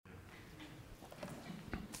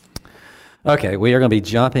Okay, we are going to be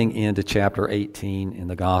jumping into chapter 18 in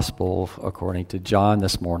the Gospel according to John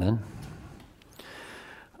this morning.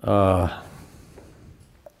 We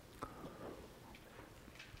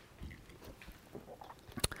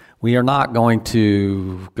are not going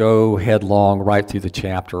to go headlong right through the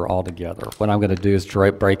chapter altogether. What I'm going to do is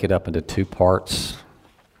break it up into two parts.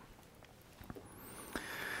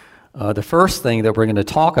 The first thing that we're going to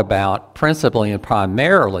talk about principally and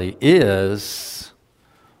primarily is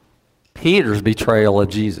Peter's betrayal of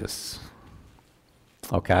Jesus.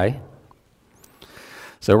 Okay?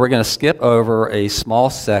 So we're going to skip over a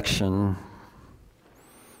small section,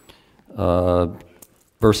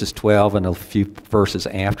 verses 12 and a few verses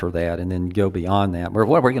after that, and then go beyond that.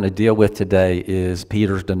 What we're going to deal with today is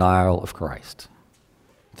Peter's denial of Christ.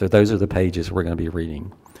 So those are the pages we're going to be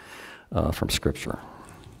reading from Scripture.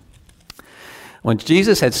 When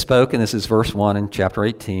Jesus had spoken, this is verse 1 in chapter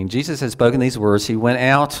 18, Jesus had spoken these words, he went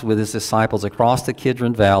out with his disciples across the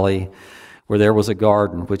Kidron Valley where there was a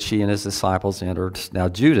garden, which he and his disciples entered. Now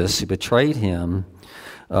Judas, who betrayed him,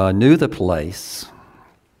 knew the place.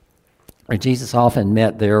 Jesus often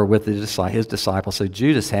met there with his disciples. So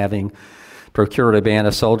Judas, having procured a band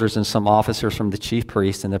of soldiers and some officers from the chief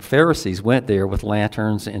priests and the Pharisees, went there with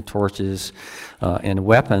lanterns and torches and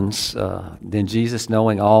weapons. Then Jesus,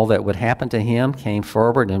 knowing all that would happen to him, came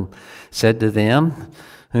forward and said to them,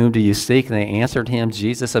 "Whom do you seek?" And they answered him,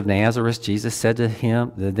 "Jesus of Nazareth." Jesus said to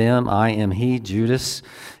them, "I am he." Judas,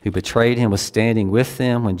 who betrayed him, was standing with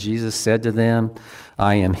them. When Jesus said to them,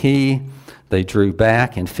 "I am he," they drew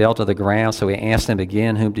back and fell to the ground. So he asked them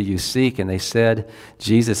again, "Whom do you seek?" And they said,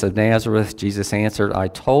 "Jesus of Nazareth." Jesus answered, "I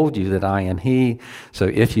told you that I am he.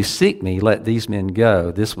 So if you seek me, let these men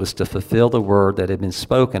go." This was to fulfill the word that had been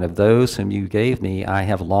spoken, "Of those whom you gave me, I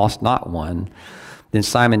have lost not one." Then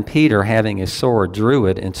Simon Peter, having a sword, drew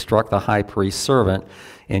it and struck the high priest's servant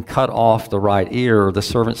and cut off the right ear. The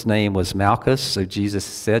servant's name was Malchus. So Jesus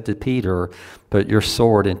said to Peter, "Put your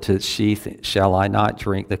sword into its sheath. Shall I not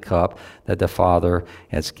drink the cup that the Father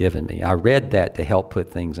has given me?" I read that to help put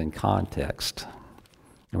things in context.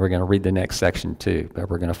 And we're going to read the next section too, but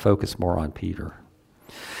we're going to focus more on Peter.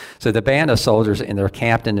 So the band of soldiers and their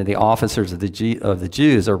captain and the officers of the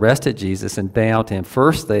Jews arrested Jesus and bound him.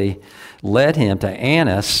 First they led him to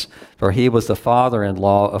Annas, for he was the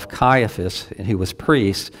father-in-law of Caiaphas, and who was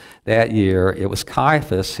priest that year. It was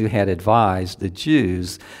Caiaphas who had advised the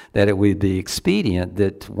Jews that it would be expedient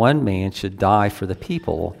that one man should die for the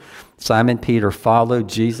people. Simon Peter followed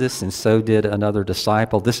Jesus, and so did another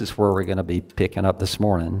disciple. This is where we're going to be picking up this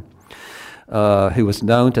morning. Who was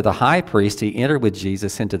known to the high priest. He entered with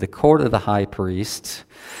Jesus into the court of the high priest,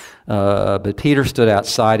 but Peter stood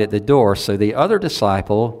outside at the door. So the other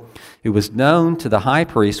disciple, who was known to the high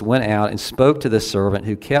priest, went out and spoke to the servant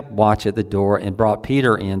who kept watch at the door and brought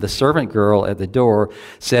Peter in. The servant girl at the door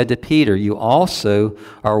said to Peter, "You also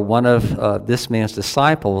are one of this man's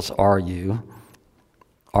disciples, are you?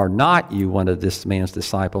 Are not you one of this man's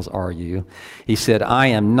disciples, are you?" He said, "I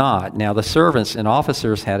am not." Now the servants and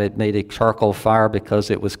officers had made a charcoal fire because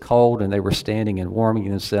it was cold, and they were standing and warming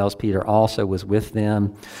themselves. Peter also was with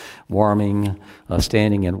them,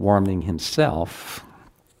 standing and warming himself.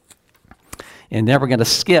 And then we're going to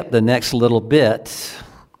skip the next little bit,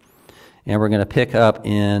 and we're going to pick up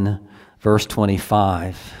in verse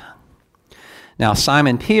 25. Now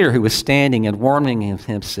Simon Peter, who was standing and warming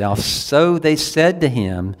himself, so they said to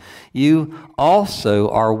him, "You also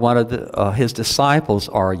are one of his disciples,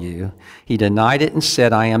 are you?" He denied it and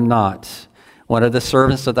said, "I am not." One of the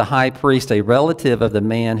servants of the high priest, a relative of the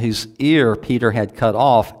man whose ear Peter had cut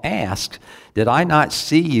off, asked, "Did I not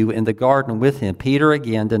see you in the garden with him?" Peter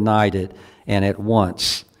again denied it, and at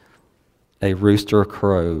once a rooster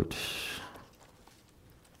crowed.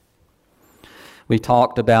 We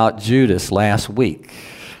talked about Judas last week.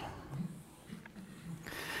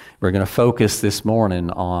 We're going to focus this morning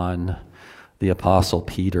on the Apostle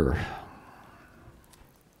Peter.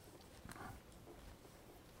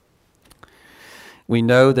 We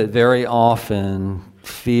know that very often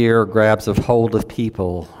fear grabs a hold of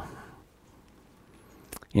people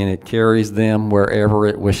and it carries them wherever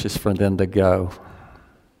it wishes for them to go.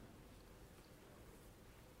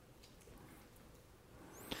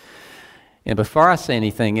 And before I say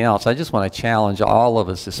anything else, I just want to challenge all of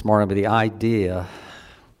us this morning with the idea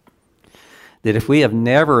that if we have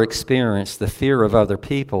never experienced the fear of other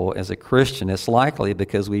people as a Christian, it's likely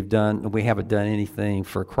because we haven't done anything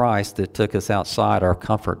for Christ that took us outside our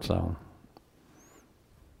comfort zone.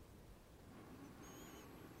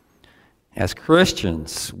 As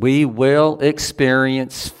Christians, we will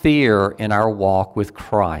experience fear in our walk with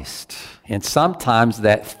Christ. And sometimes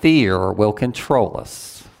that fear will control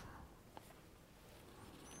us.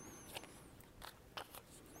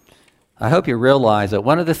 I hope you realize that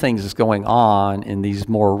one of the things that's going on in these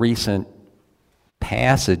more recent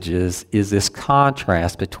passages is this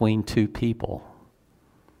contrast between two people.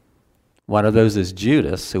 One of those is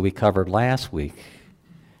Judas, who we covered last week,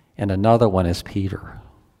 and another one is Peter.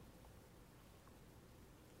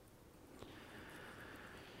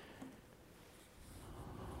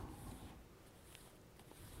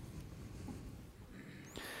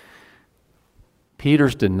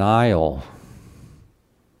 Peter's denial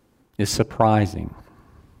is surprising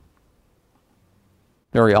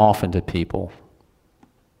very often to people.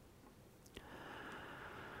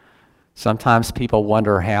 Sometimes people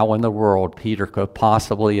wonder how in the world Peter could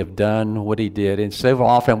possibly have done what he did. And so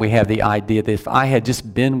often we have the idea that if I had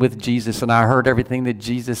just been with Jesus and I heard everything that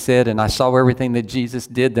Jesus said and I saw everything that Jesus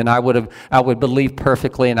did, then I would believe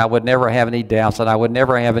perfectly and I would never have any doubts and I would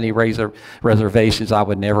never have any reservations. I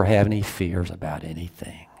would never have any fears about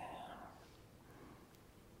anything.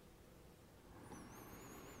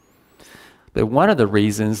 But one of the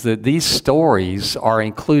reasons that these stories are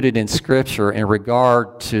included in Scripture in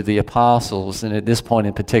regard to the apostles, and at this point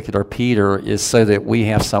in particular Peter, is so that we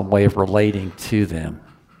have some way of relating to them.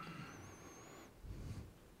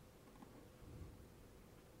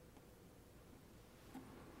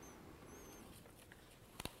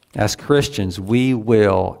 As Christians, we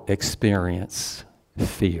will experience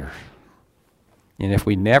fear. And if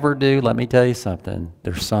we never do, let me tell you something,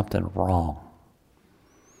 there's something wrong.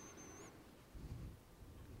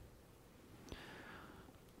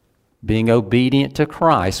 Being obedient to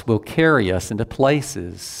Christ will carry us into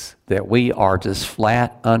places that we are just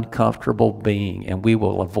flat, uncomfortable being, and we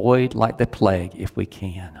will avoid like the plague if we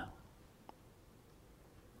can.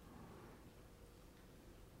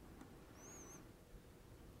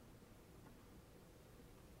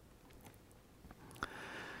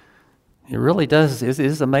 It really does. It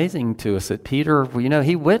is amazing to us that Peter,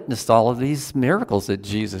 he witnessed all of these miracles that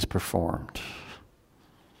Jesus performed.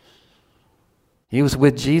 He was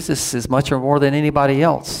with Jesus as much or more than anybody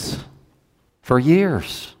else for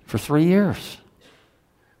years, for 3 years.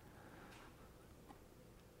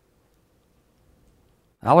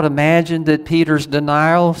 I would imagine that Peter's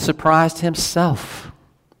denial surprised himself.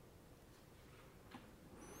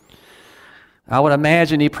 I would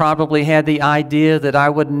imagine he probably had the idea that I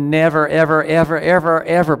would never, ever, ever, ever,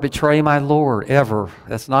 ever betray my Lord, ever.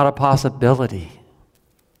 That's not a possibility.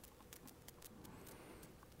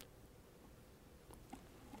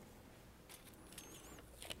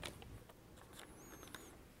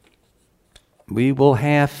 We will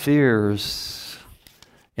have fears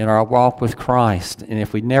in our walk with Christ, and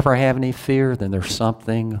if we never have any fear, then there's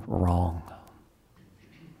something wrong.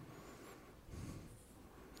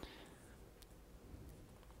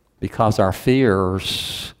 Because our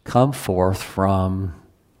fears come forth from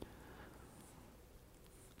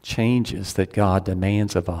changes that God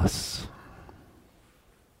demands of us.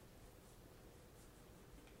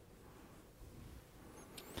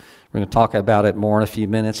 We're going to talk about it more in a few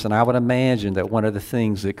minutes, and I would imagine that one of the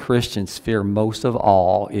things that Christians fear most of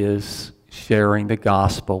all is sharing the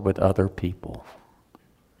gospel with other people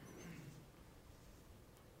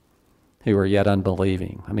who are yet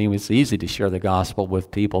unbelieving. I mean, it's easy to share the gospel with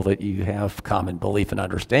people that you have common belief and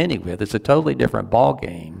understanding with. It's a totally different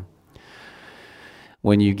ballgame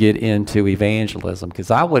when you get into evangelism. Because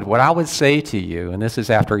what I would say to you, and this is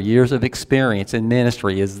after years of experience in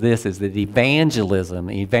ministry, is that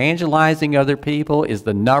evangelizing other people is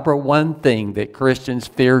the number one thing that Christians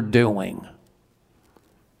fear doing.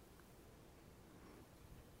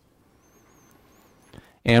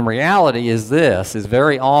 And reality is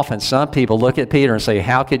very often some people look at Peter and say,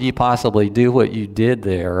 how could you possibly do what you did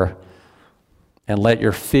there and let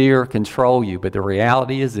your fear control you? But the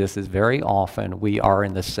reality is very often we are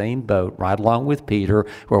in the same boat right along with Peter,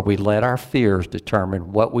 where we let our fears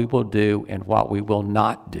determine what we will do and what we will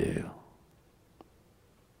not do.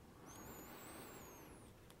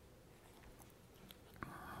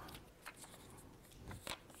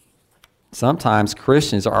 Sometimes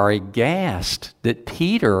Christians are aghast that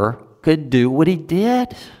Peter could do what he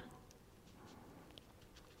did.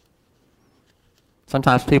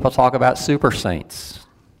 Sometimes people talk about super saints.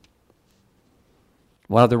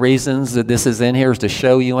 One of the reasons that this is in here is to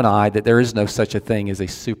show you and I that there is no such a thing as a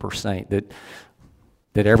super saint, that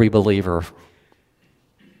every believer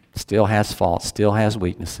still has faults, still has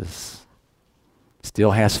weaknesses,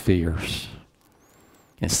 still has fears.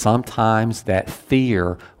 And sometimes that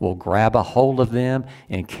fear will grab a hold of them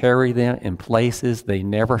and carry them in places they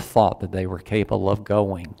never thought that they were capable of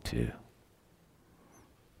going to.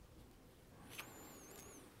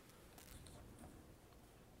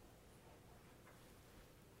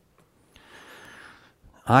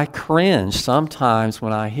 I cringe sometimes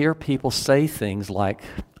when I hear people say things like,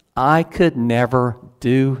 I could never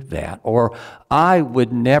do that, or I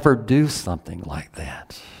would never do something like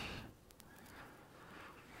that.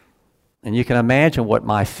 And you can imagine what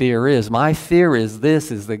my fear is. My fear is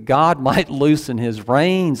this, is that God might loosen his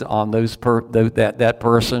reins on that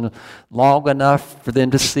person long enough for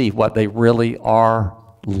them to see what they really are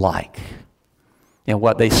like and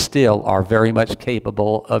what they still are very much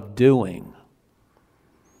capable of doing.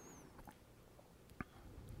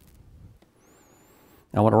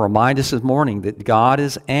 I want to remind us this morning that God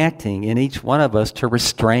is acting in each one of us to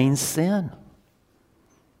restrain sin.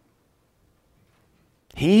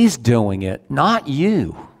 He's doing it, not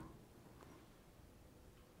you.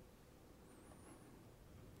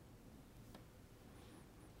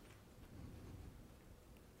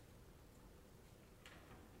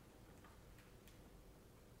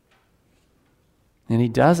 And he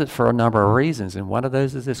does it for a number of reasons, and one of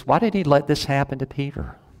those is this. Why did he let this happen to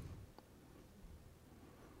Peter?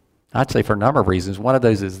 I'd say for a number of reasons. One of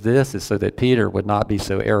those is this, is so that Peter would not be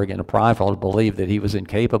so arrogant and prideful to believe that he was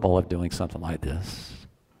incapable of doing something like this.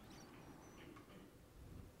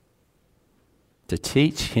 To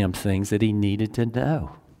teach him things that he needed to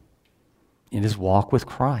know in his walk with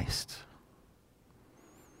Christ.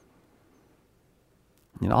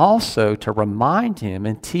 And also to remind him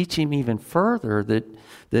and teach him even further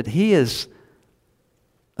that he is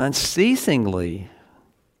unceasingly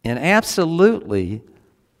and absolutely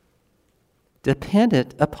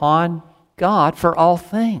dependent upon God for all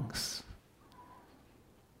things.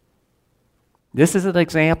 This is an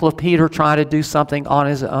example of Peter trying to do something on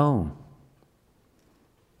his own.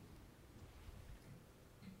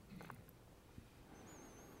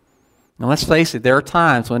 Now let's face it, there are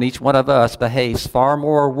times when each one of us behaves far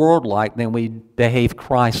more world-like than we behave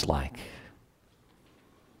Christ-like.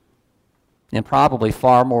 And probably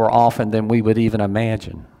far more often than we would even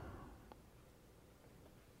imagine.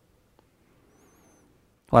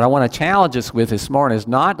 What I want to challenge us with this morning is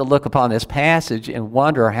not to look upon this passage and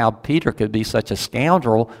wonder how Peter could be such a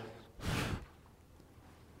scoundrel,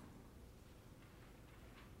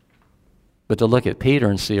 but to look at Peter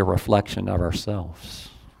and see a reflection of ourselves.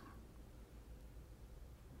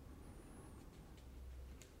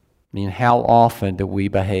 I mean, how often do we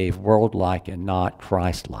behave world-like and not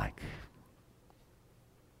Christ-like?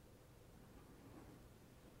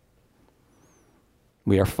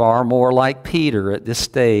 We are far more like Peter at this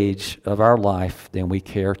stage of our life than we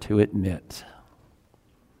care to admit.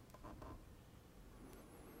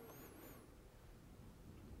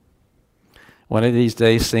 One of these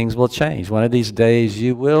days, things will change. One of these days,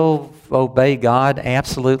 you will obey God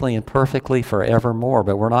absolutely and perfectly forevermore,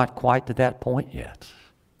 but we're not quite to that point yet.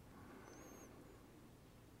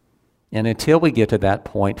 And until we get to that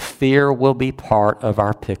point, fear will be part of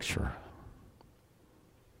our picture.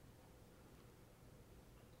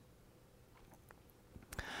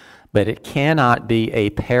 But it cannot be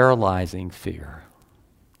a paralyzing fear.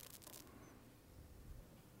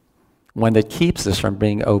 One that keeps us from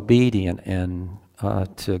being obedient and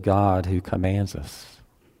to God who commands us.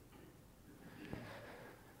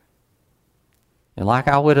 And like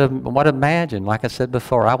I would imagine, like I said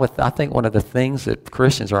before, I think one of the things that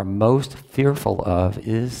Christians are most fearful of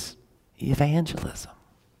is evangelism.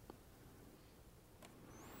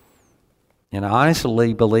 And I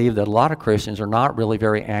honestly believe that a lot of Christians are not really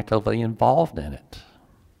very actively involved in it.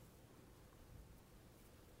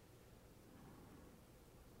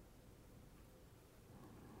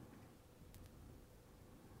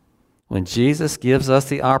 When Jesus gives us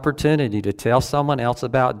the opportunity to tell someone else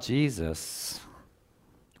about Jesus,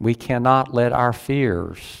 we cannot let our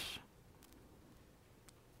fears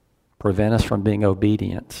prevent us from being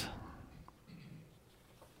obedient.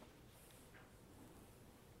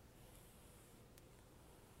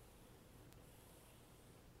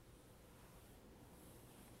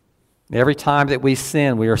 Every time that we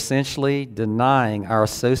sin, we are essentially denying our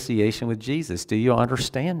association with Jesus. Do you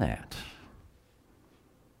understand that?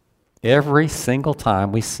 Every single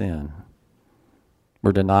time we sin,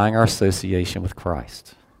 we're denying our association with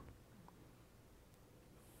Christ.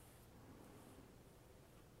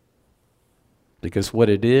 Because what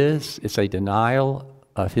it is, it's a denial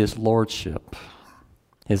of His lordship,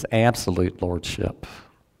 His absolute lordship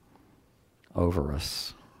over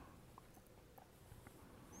us.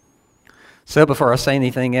 So before I say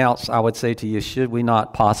anything else, I would say to you, should we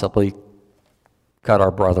not possibly cut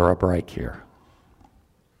our brother a break here?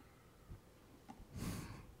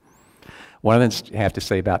 One of the things I have to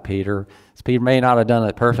say about Peter is Peter may not have done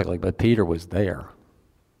it perfectly, but Peter was there.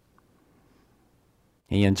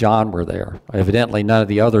 He and John were there. Evidently, none of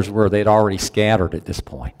the others were. They'd already scattered at this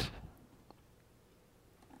point.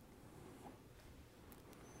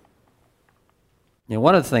 You know,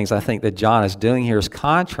 one of the things I think that John is doing here is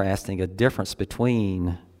contrasting a difference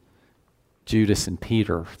between Judas and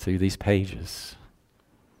Peter through these pages.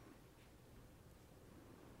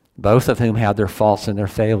 Both of whom had their faults and their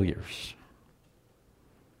failures.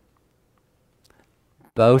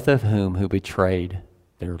 Both of whom betrayed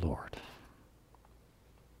their Lord.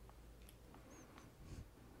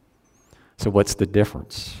 So what's the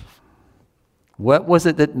difference? What was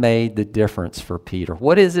it that made the difference for Peter?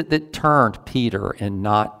 What is it that turned Peter and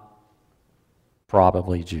not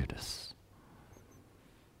probably Judas?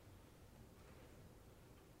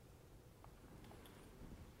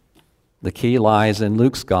 The key lies in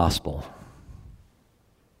Luke's gospel.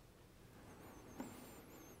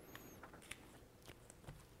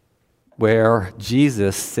 Where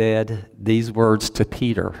Jesus said these words to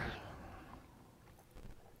Peter.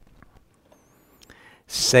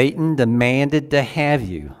 Satan demanded to have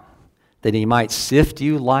you, that he might sift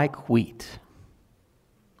you like wheat.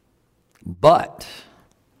 But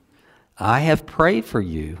I have prayed for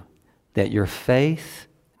you that your faith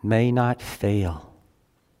may not fail.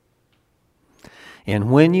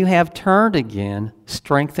 And when you have turned again,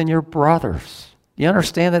 strengthen your brothers. You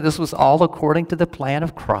understand that this was all according to the plan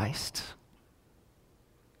of Christ?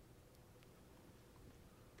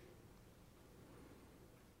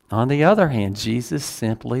 On the other hand, Jesus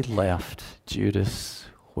simply left Judas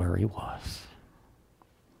where he was.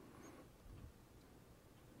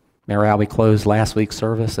 Remember how we closed last week's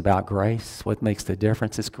service about grace? What makes the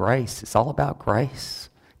difference is grace. It's all about grace.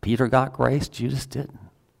 Peter got grace, Judas didn't.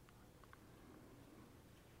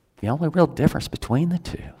 The only real difference between the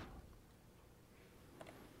two.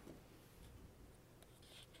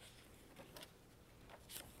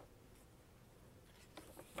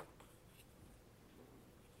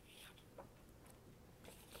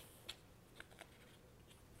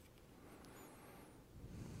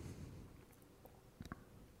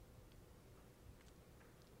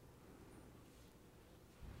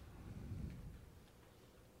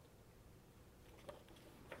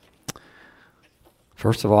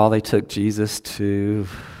 First of all, they took Jesus to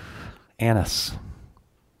Annas.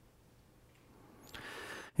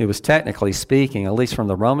 It was technically speaking, at least from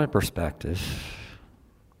the Roman perspective,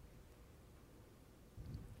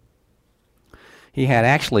 he had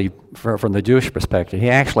actually, from the Jewish perspective, he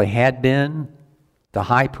actually had been the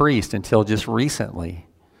high priest until just recently.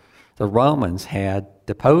 The Romans had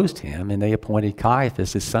deposed him and they appointed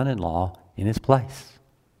Caiaphas, his son-in-law, in his place.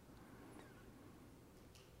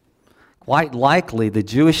 Quite likely, the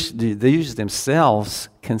Jews themselves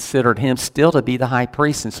considered him still to be the high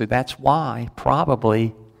priest, and so that's why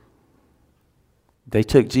probably they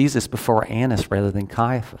took Jesus before Annas rather than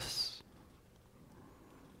Caiaphas.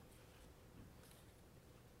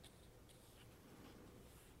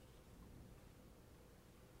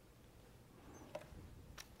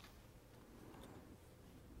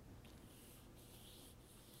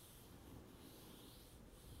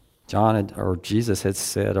 Jesus had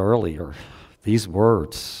said earlier these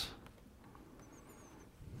words.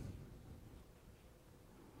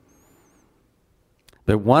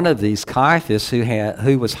 But one of these, Caiaphas,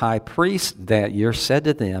 who was high priest that year, said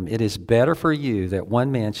to them, "It is better for you that one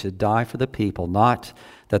man should die for the people, not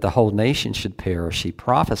that the whole nation should perish." He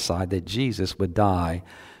prophesied that Jesus would die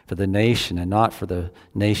for the nation, and not for the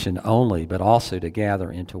nation only, but also to gather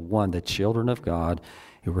into one the children of God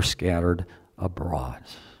who were scattered abroad.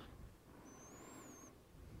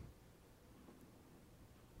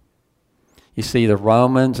 You see, the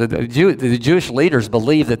Romans, the Jewish leaders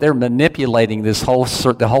believe that they're manipulating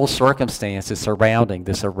the whole circumstances surrounding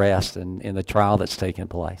this arrest and the trial that's taken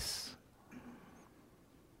place.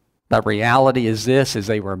 But reality is this, is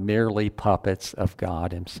they were merely puppets of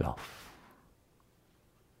God himself.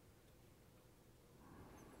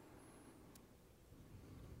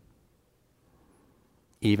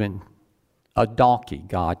 Even a donkey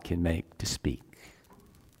God can make to speak.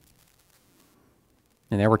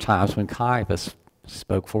 And there were times when Caiaphas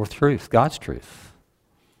spoke forth truth, God's truth.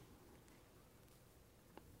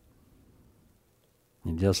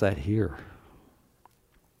 He does that here.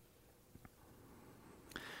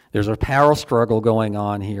 There's a power struggle going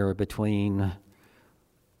on here between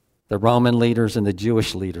the Roman leaders and the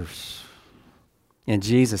Jewish leaders. And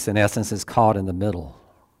Jesus, in essence, is caught in the middle.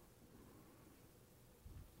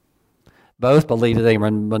 Both believed that they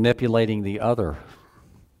were manipulating the other.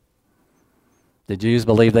 The Jews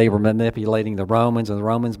believed they were manipulating the Romans, and the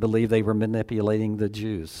Romans believed they were manipulating the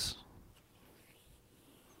Jews.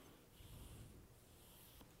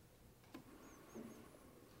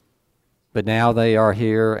 But now they are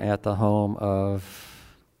here at the home of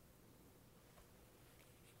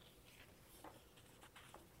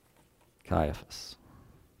Caiaphas.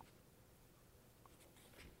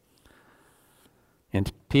 And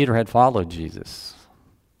Peter had followed Jesus.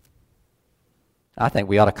 I think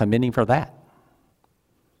we ought to commend him for that.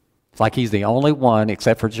 It's like he's the only one,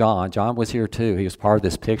 except for John. John was here too. He was part of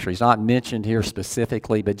this picture. He's not mentioned here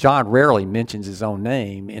specifically, but John rarely mentions his own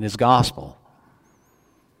name in his gospel.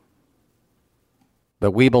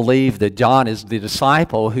 But we believe that John is the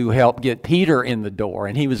disciple who helped get Peter in the door,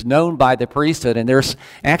 and he was known by the priesthood. And there's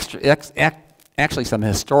actually some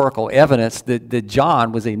historical evidence that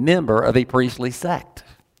John was a member of a priestly sect.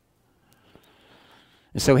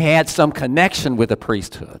 And so he had some connection with the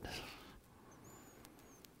priesthood.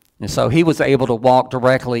 And so he was able to walk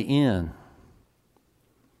directly in.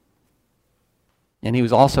 And he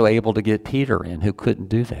was also able to get Peter in, who couldn't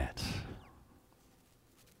do that.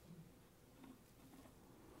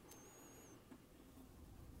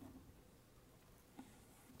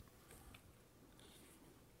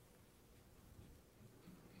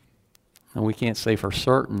 And we can't say for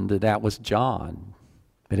certain that that was John,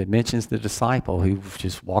 but it mentions the disciple who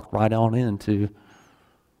just walked right on into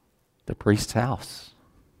the priest's house.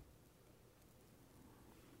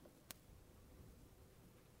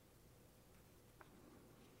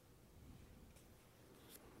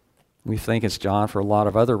 We think it's John for a lot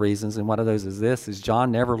of other reasons, and one of those is this, is John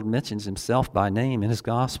never mentions himself by name in his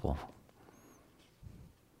gospel.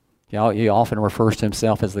 He often refers to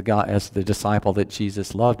himself as the disciple that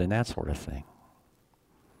Jesus loved and that sort of thing.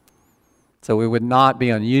 So it would not be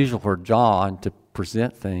unusual for John to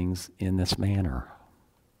present things in this manner.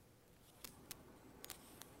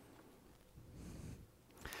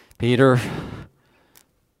 Peter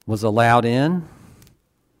was allowed in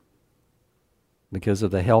because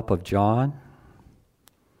of the help of John.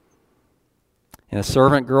 And a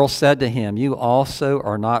servant girl said to him, "You also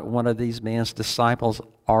are not one of these man's disciples,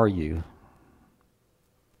 are you?"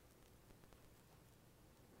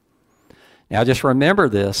 Now just remember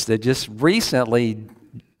this, that just recently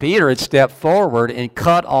Peter had stepped forward and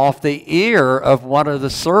cut off the ear of one of the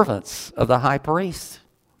servants of the high priest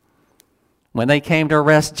when they came to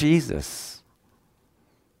arrest Jesus.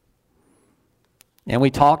 And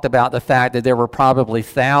we talked about the fact that there were probably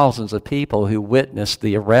thousands of people who witnessed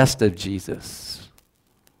the arrest of Jesus.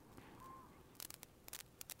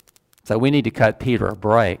 So we need to cut Peter a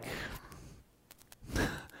break.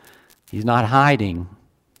 He's not hiding.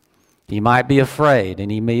 He might be afraid,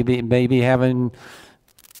 and he may be having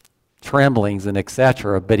tremblings and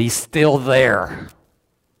etc., but he's still there.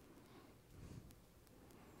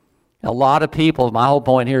 A lot of people, my whole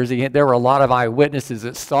point here is there were a lot of eyewitnesses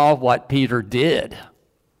that saw what Peter did.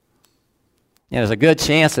 And there's a good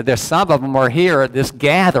chance that there's some of them were here at this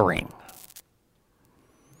gathering.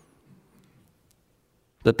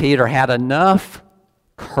 But Peter had enough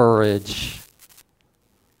courage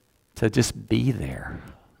to just be there.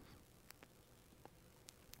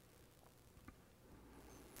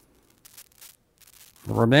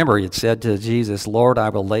 Remember, he had said to Jesus, "Lord, I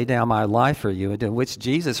will lay down my life for you." To which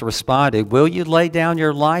Jesus responded, "Will you lay down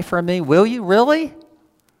your life for me? Will you really?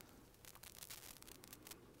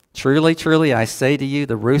 Truly, truly, I say to you,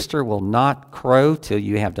 the rooster will not crow till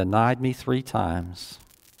you have denied me 3 times.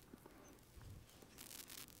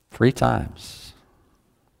 3 times.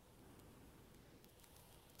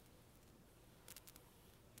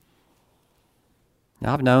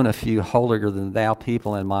 Now, I've known a few holier-than-thou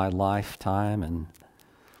people in my lifetime, and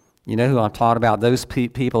you know who I'm talking about? Those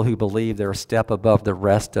people who believe they're a step above the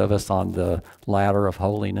rest of us on the ladder of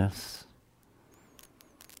holiness.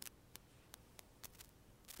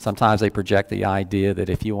 Sometimes they project the idea that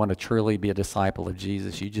if you want to truly be a disciple of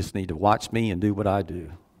Jesus, you just need to watch me and do what I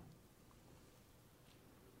do.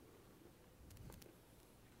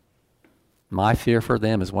 My fear for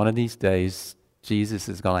them is one of these days, Jesus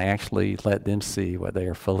is going to actually let them see what they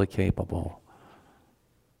are fully capable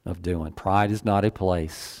of doing. Pride is not a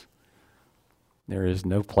place. There is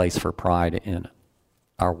no place for pride in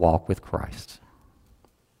our walk with Christ.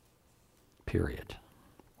 Period.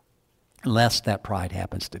 Unless that pride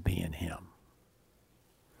happens to be in Him.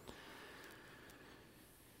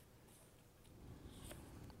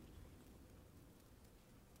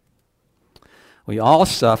 We all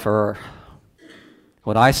suffer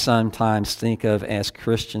what I sometimes think of as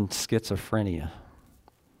Christian schizophrenia.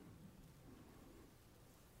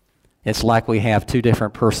 It's like we have 2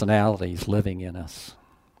 different personalities living in us.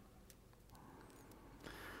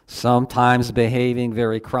 Sometimes behaving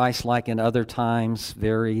very Christ-like, and other times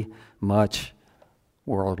very much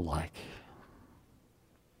world-like.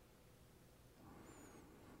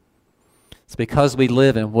 It's because we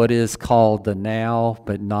live in what is called the now,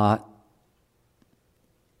 but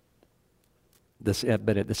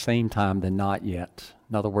at the same time, the not yet.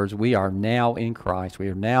 In other words, we are now in Christ. We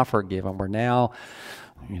are now forgiven. We're now,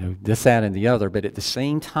 this, that, and the other. But at the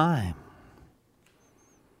same time,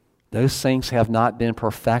 those things have not been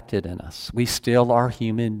perfected in us. We still are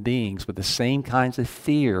human beings with the same kinds of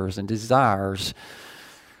fears and desires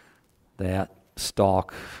that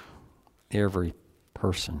stalk every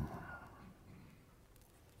person.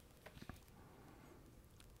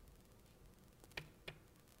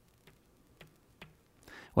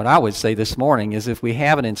 What I would say this morning is if we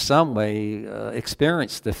haven't in some way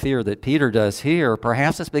experienced the fear that Peter does here,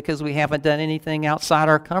 perhaps it's because we haven't done anything outside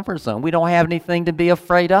our comfort zone. We don't have anything to be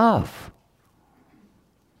afraid of.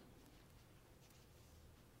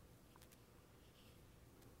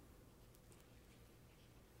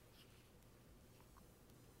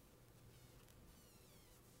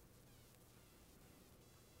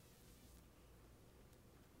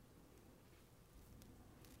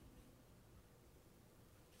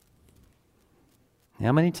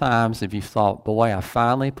 How many times have you thought, boy, I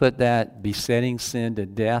finally put that besetting sin to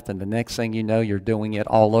death, and the next thing you know, you're doing it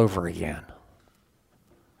all over again?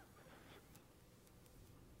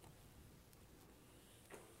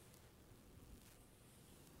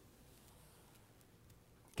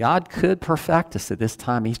 God could perfect us at this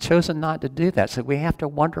time. He's chosen not to do that, so we have to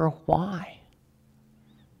wonder why.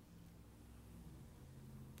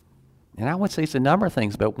 And I would say it's a number of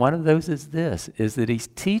things, but one of those is this, is that he's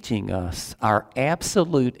teaching us our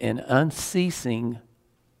absolute and unceasing,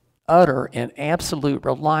 utter and absolute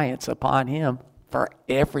reliance upon him for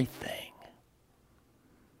everything.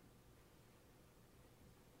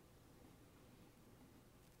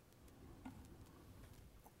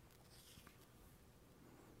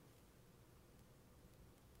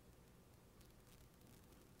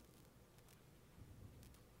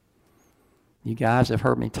 You guys have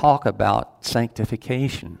heard me talk about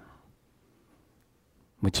sanctification,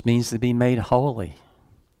 which means to be made holy.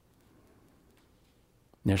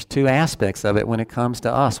 There's two aspects of it when it comes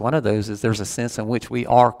to us. One of those is there's a sense in which we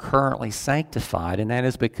are currently sanctified, and that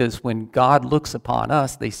is because when God looks upon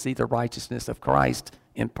us, they see the righteousness of Christ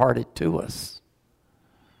imparted to us.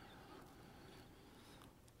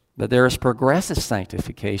 But there is progressive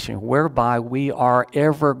sanctification whereby we are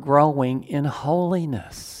ever growing in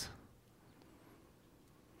holiness.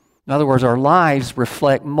 In other words, our lives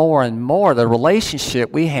reflect more and more the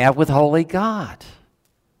relationship we have with Holy God.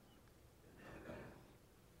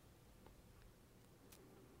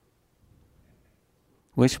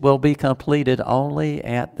 Which will be completed only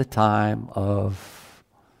at the time of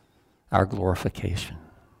our glorification.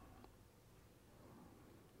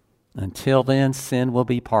 Until then, sin will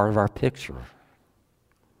be part of our picture.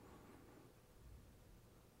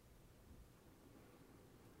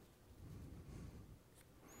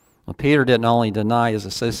 Well, Peter didn't only deny his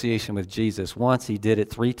association with Jesus once, he did it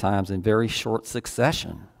 3 times in very short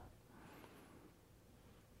succession.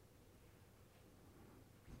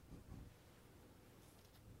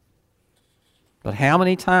 But how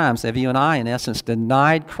many times have you and I, in essence,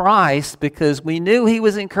 denied Christ because we knew he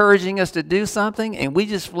was encouraging us to do something and we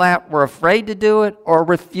just flat were afraid to do it or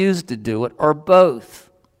refused to do it or both?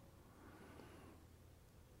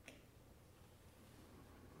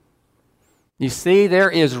 You see,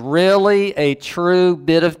 there is really a true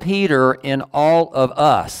bit of Peter in all of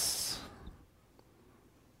us.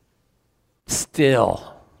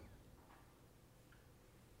 Still.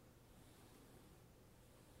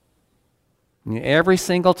 Every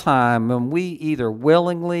single time when we either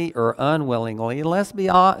willingly or unwillingly, and let's be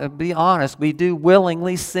honest, we do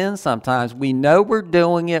willingly sin sometimes. We know we're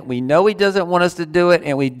doing it, we know he doesn't want us to do it,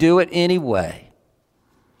 and we do it anyway.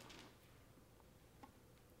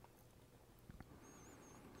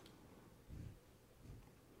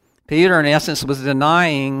 Peter, in essence, was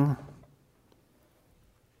denying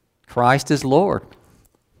Christ as Lord.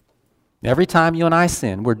 Every time you and I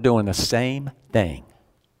sin, we're doing the same thing.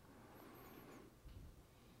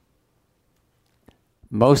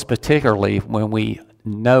 Most particularly when we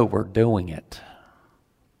know we're doing it.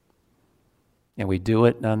 And we do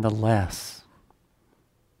it nonetheless.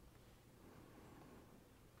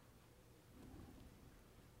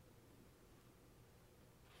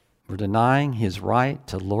 We're denying his right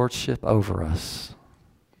to lordship over us.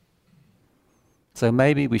 So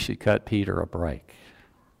maybe we should cut Peter a break.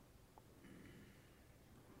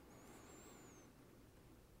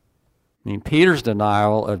 I mean, Peter's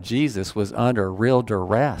denial of Jesus was under real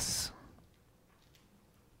duress.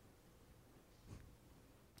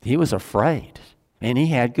 He was afraid, and he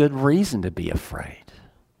had good reason to be afraid.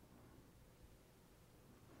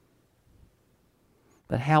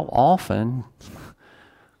 But how often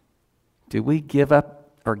do we give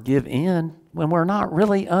up or give in when we're not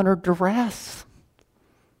really under duress?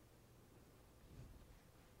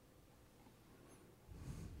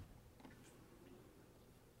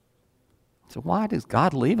 So why does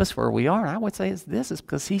God leave us where we are? And I would say it's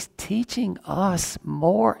because He's teaching us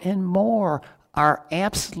more and more our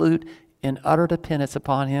absolute and utter dependence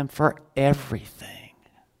upon Him for everything.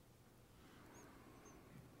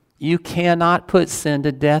 You cannot put sin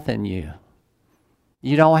to death in you.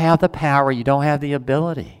 You don't have the power. You don't have the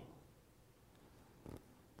ability.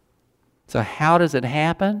 So how does it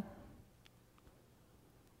happen?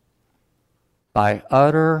 By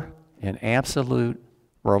utter and absolute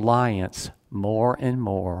reliance more and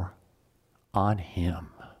more on Him.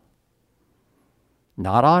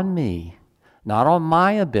 Not on me, not on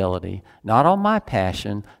my ability, not on my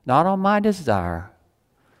passion, not on my desire,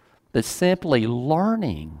 but simply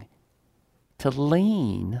learning to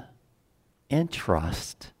lean and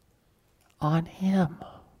trust on Him.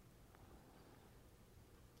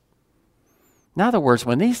 In other words,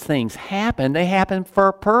 when these things happen, they happen for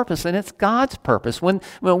a purpose, and it's God's purpose. When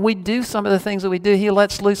we do some of the things that we do, He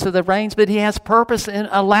lets loose of the reins, but He has purpose in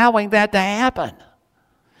allowing that to happen.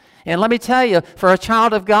 And let me tell you, for a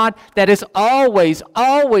child of God, that is always,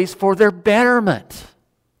 always for their betterment.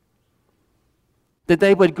 That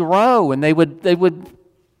they would grow and they would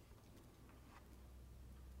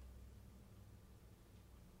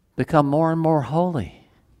become more and more holy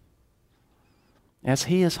as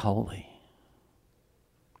He is holy.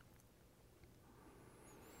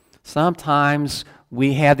 Sometimes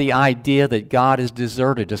we have the idea that God has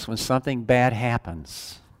deserted us when something bad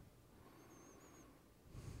happens.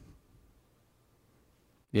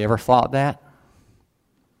 You ever thought that?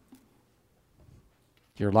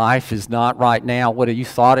 Your life is not right now what you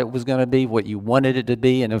thought it was going to be, what you wanted it to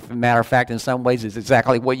be, and as a matter of fact, in some ways, it's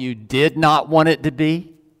exactly what you did not want it to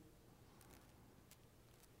be.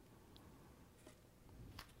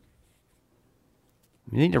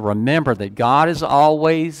 You need to remember that God is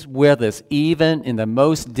always with us, even in the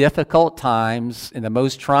most difficult times, in the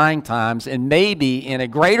most trying times, and maybe in a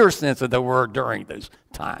greater sense of the word during those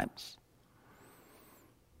times.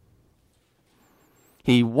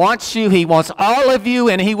 He wants you, He wants all of you,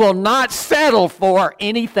 and He will not settle for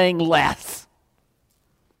anything less.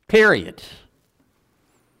 Period.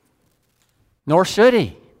 Nor should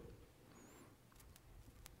He.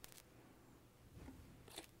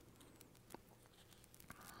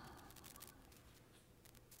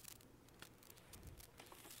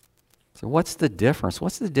 So what's the difference?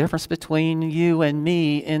 What's the difference between you and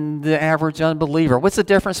me and the average unbeliever? What's the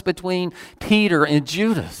difference between Peter and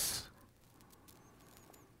Judas?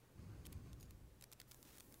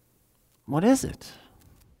 What is it?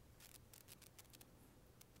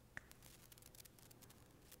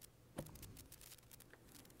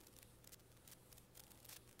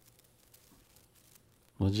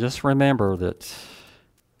 Well, just remember that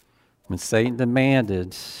when Satan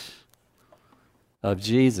demanded of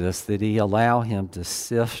Jesus that He allow him to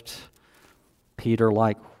sift Peter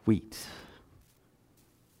like wheat,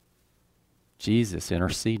 Jesus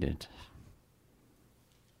interceded.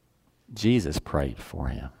 Jesus prayed for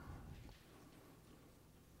him.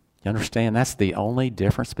 You understand? That's the only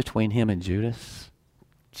difference between him and Judas.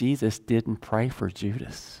 Jesus didn't pray for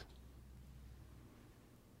Judas,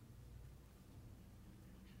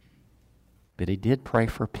 but He did pray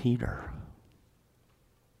for Peter.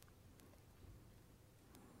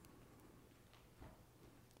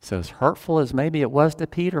 So as hurtful as maybe it was to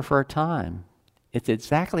Peter for a time, it's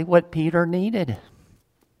exactly what Peter needed.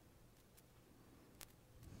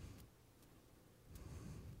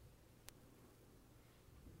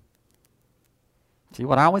 See,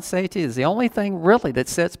 what I would say to you is the only thing really that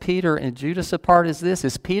sets Peter and Judas apart is this,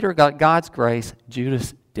 is Peter got God's grace,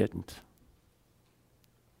 Judas didn't.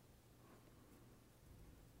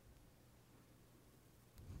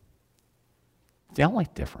 It's the only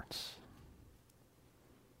difference.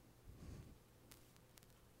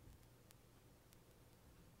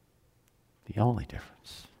 The only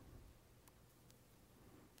difference.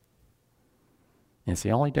 And it's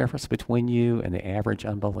the only difference between you and the average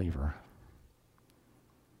unbeliever.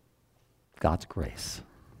 God's grace.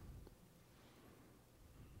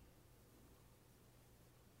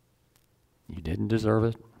 You didn't deserve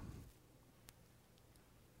it.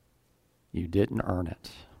 You didn't earn it.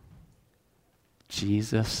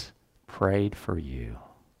 Jesus prayed for you.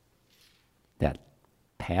 That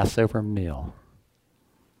Passover meal,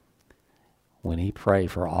 when He prayed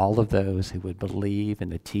for all of those who would believe in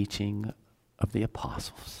the teaching of the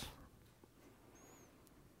apostles.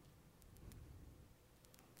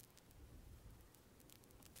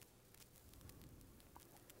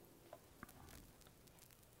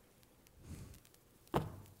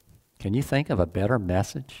 Can you think of a better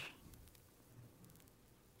message?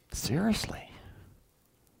 Seriously.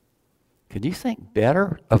 Could you think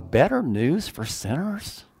of better news for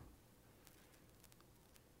sinners?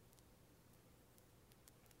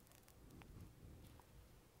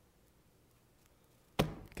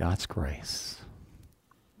 God's grace.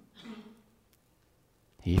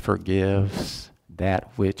 He forgives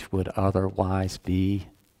that which would otherwise be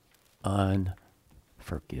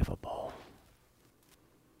unforgivable.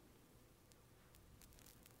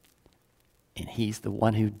 And He's the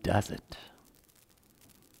one who does it.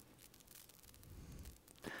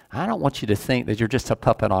 I don't want you to think that you're just a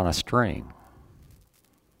puppet on a string.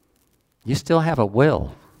 You still have a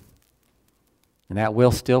will. And that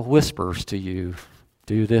will still whispers to you,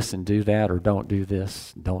 do this and do that, or don't do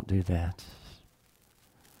this, don't do that.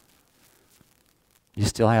 You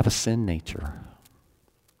still have a sin nature.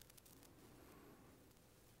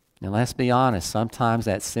 And let's be honest, sometimes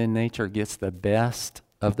that sin nature gets the best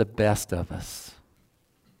of us.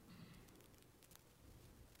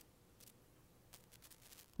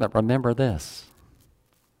 But remember this.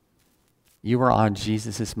 You were on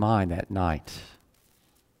Jesus' mind that night,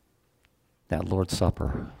 that Lord's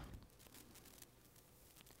Supper,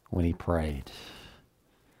 when He prayed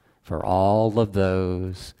for all of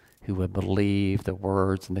those who would believe the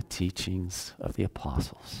words and the teachings of the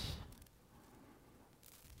apostles.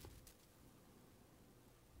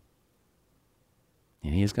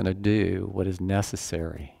 And He is going to do what is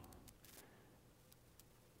necessary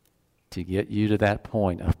to get you to that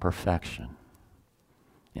point of perfection.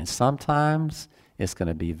 And sometimes it's going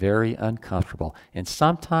to be very uncomfortable. And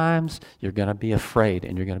sometimes you're going to be afraid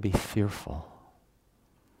and you're going to be fearful.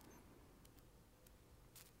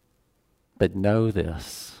 But know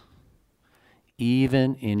this.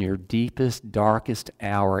 Even in your deepest, darkest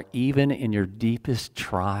hour, even in your deepest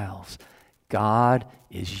trials, God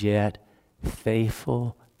is yet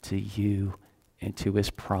faithful to you and to His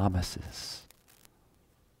promises.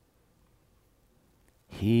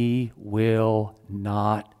 He will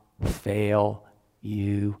not fail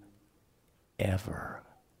you ever.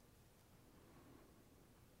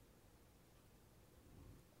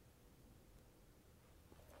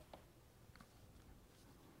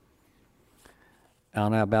 I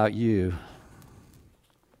don't know about you.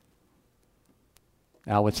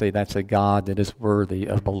 I would say that's a God that is worthy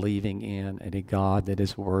of believing in and a God that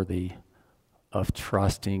is worthy of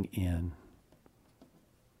trusting in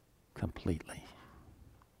completely.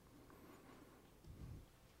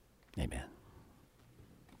 Amen.